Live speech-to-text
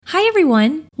Hi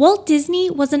everyone! Walt Disney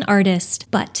was an artist,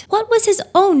 but what was his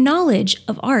own knowledge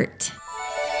of art?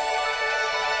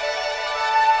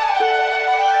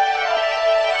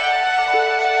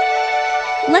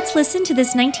 Let's listen to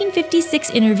this 1956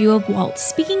 interview of Walt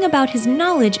speaking about his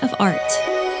knowledge of art.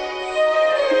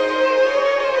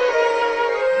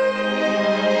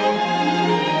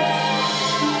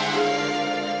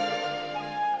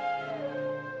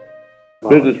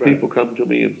 Business people come to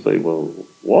me and say, well,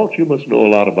 Walt, you must know a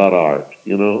lot about art,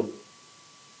 you know.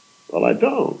 Well, I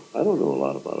don't. I don't know a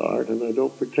lot about art, and I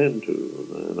don't pretend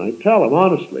to. And I tell them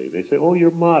honestly. They say, oh,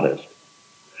 you're modest.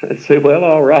 I say, well,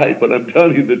 all right, but I'm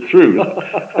telling you the truth.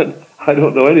 I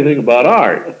don't know anything about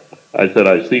art. I said,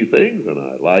 I see things, and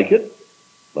I like it,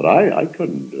 but I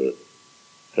couldn't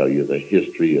tell you the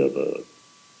history of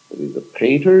the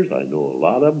painters. I know a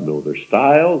lot of them, know their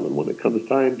styles, and when it comes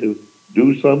time to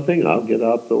do something, I'll get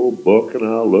out the old book and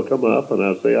I'll look him up and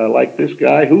I'll say, I like this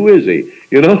guy. Who is he?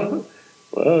 You know?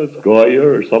 Well, it's Goya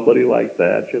or somebody like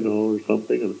that, you know, or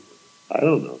something. And I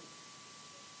don't know.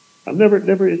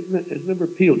 It's never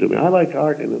appealed to me. I like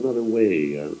art in another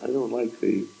way. I don't like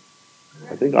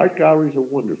I think art galleries are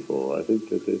wonderful. I think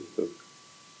that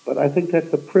but I think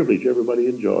that's a privilege everybody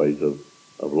enjoys of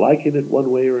liking it one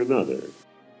way or another.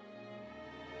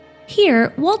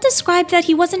 Here, Walt described that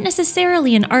he wasn't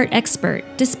necessarily an art expert,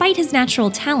 despite his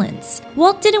natural talents.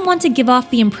 Walt didn't want to give off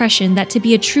the impression that to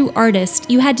be a true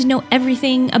artist, you had to know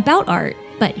everything about art.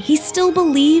 But he still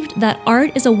believed that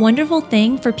art is a wonderful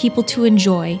thing for people to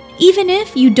enjoy, even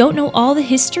if you don't know all the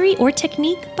history or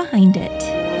technique behind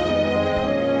it.